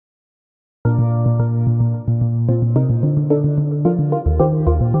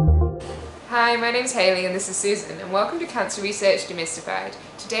my name's Hayley and this is Susan, and welcome to Cancer Research Demystified.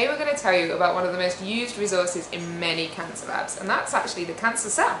 Today we're going to tell you about one of the most used resources in many cancer labs, and that's actually the cancer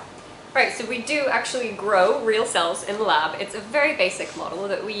cell. Right, so we do actually grow real cells in the lab. It's a very basic model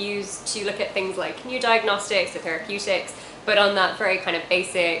that we use to look at things like new diagnostics or therapeutics, but on that very kind of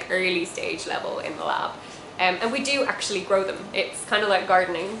basic early stage level in the lab. And we do actually grow them. It's kind of like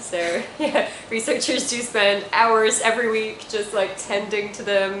gardening, so yeah, researchers do spend hours every week just like tending to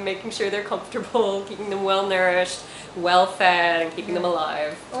them, making sure they're comfortable, keeping them well nourished, well fed, and keeping them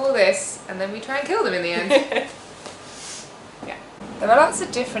alive. All this, and then we try and kill them in the end. Yeah. There are lots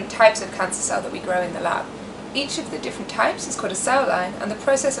of different types of cancer cell that we grow in the lab. Each of the different types is called a cell line, and the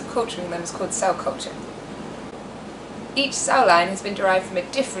process of culturing them is called cell culture. Each cell line has been derived from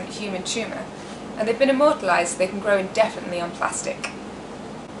a different human tumour, and they've been immortalized so they can grow indefinitely on plastic.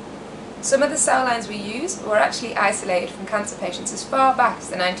 Some of the cell lines we use were actually isolated from cancer patients as far back as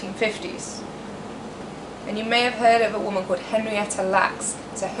the 1950s. And you may have heard of a woman called Henrietta Lacks,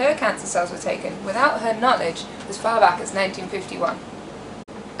 so her cancer cells were taken without her knowledge as far back as 1951.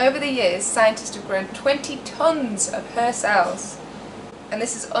 Over the years, scientists have grown 20 tons of her cells, and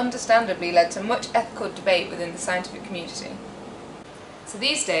this has understandably led to much ethical debate within the scientific community. So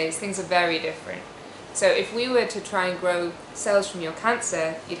these days, things are very different. So if we were to try and grow cells from your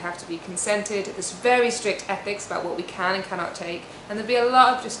cancer, you'd have to be consented. There's very strict ethics about what we can and cannot take, and there'd be a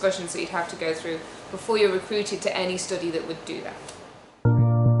lot of discussions that you'd have to go through before you're recruited to any study that would do that.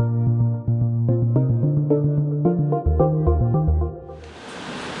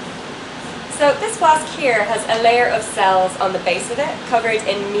 So this flask here has a layer of cells on the base of it, covered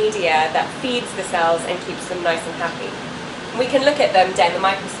in media that feeds the cells and keeps them nice and happy. We can look at them down the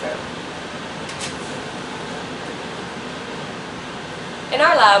microscope. In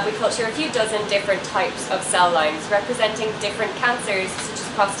our lab, we culture a few dozen different types of cell lines representing different cancers, such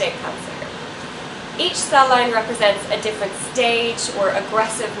as prostate cancer. Each cell line represents a different stage or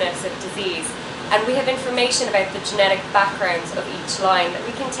aggressiveness of disease, and we have information about the genetic backgrounds of each line that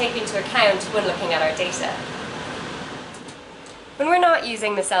we can take into account when looking at our data. When we're not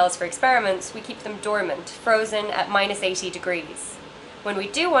using the cells for experiments, we keep them dormant, frozen at -80 degrees. When we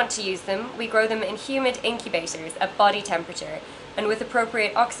do want to use them, we grow them in humid incubators at body temperature and with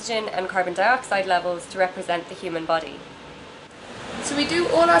appropriate oxygen and carbon dioxide levels to represent the human body. So we do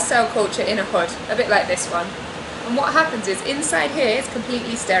all our cell culture in a hood, a bit like this one. And what happens is, inside here it's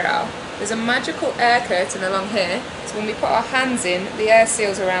completely sterile. There's a magical air curtain along here, so when we put our hands in, the air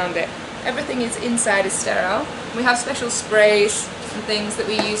seals around it. Everything inside is sterile. We have special sprays and things that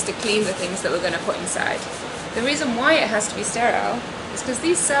we use to clean the things that we're going to put inside. The reason why it has to be sterile is because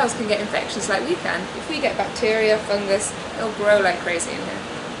these cells can get infections like we can. If we get bacteria, fungus, they'll grow like crazy in here.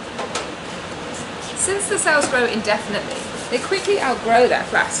 Since the cells grow indefinitely, they quickly outgrow their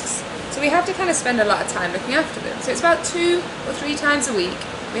flasks. So we have to kind of spend a lot of time looking after them. So it's about 2 or 3 times a week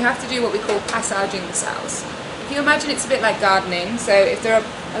we have to do what we call passaging the cells. If you imagine, it's a bit like gardening, so if there are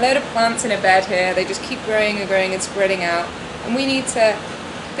a load of plants in a bed here, they just keep growing and growing and spreading out, and we need to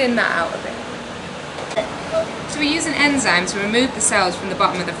thin that out a bit. So we use an enzyme to remove the cells from the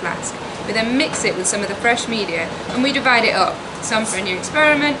bottom of the flask. We then mix it with some of the fresh media, and we divide it up, some for a new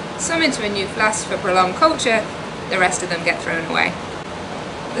experiment, some into a new flask for prolonged culture, the rest of them get thrown away.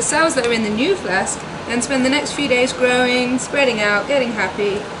 The cells that are in the new flask then spend the next few days growing, spreading out, getting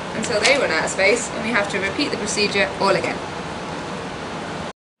happy, until they run out of space and we have to repeat the procedure all again.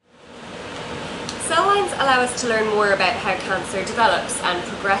 Cell lines allow us to learn more about how cancer develops and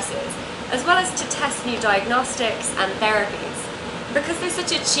progresses, as well as to test new diagnostics and therapies. Because they're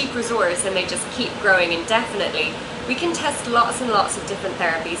such a cheap resource and they just keep growing indefinitely, we can test lots and lots of different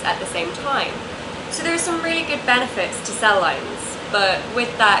therapies at the same time. So there are some really good benefits to cell lines, but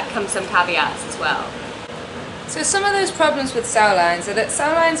with that comes some caveats as well. So some of those problems with cell lines are that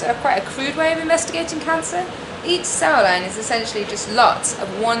cell lines are quite a crude way of investigating cancer. Each cell line is essentially just lots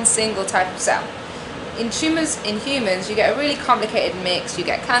of one single type of cell. In tumours in humans, you get a really complicated mix. You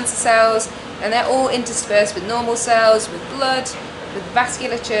get cancer cells, and they're all interspersed with normal cells, with blood, with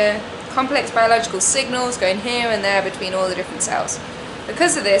vasculature, complex biological signals going here and there between all the different cells.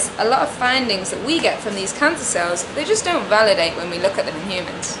 Because of this, a lot of findings that we get from these cancer cells, they just don't validate when we look at them in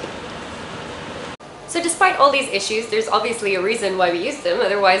humans. So despite all these issues, there's obviously a reason why we use them,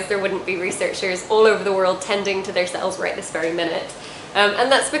 otherwise there wouldn't be researchers all over the world tending to their cells right this very minute.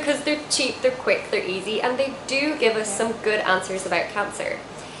 And that's because they're cheap, they're quick, they're easy, and they do give us some good answers about cancer.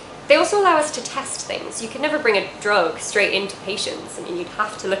 They also allow us to test things. You could never bring a drug straight into patients. I mean, you'd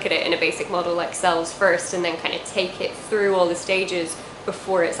have to look at it in a basic model like cells first and then kind of take it through all the stages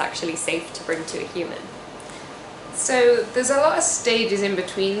before it's actually safe to bring to a human. So there's a lot of stages in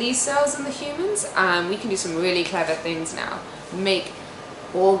between these cells and the humans, and we can do some really clever things now. Make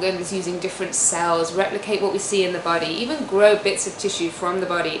organs using different cells, replicate what we see in the body, even grow bits of tissue from the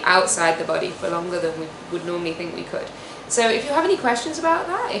body outside the body for longer than we would normally think we could. So if you have any questions about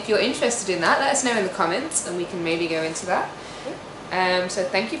that, if you're interested in that, let us know in the comments and we can maybe go into that. So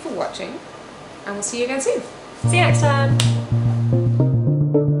thank you for watching, and we'll see you again soon. See you next time.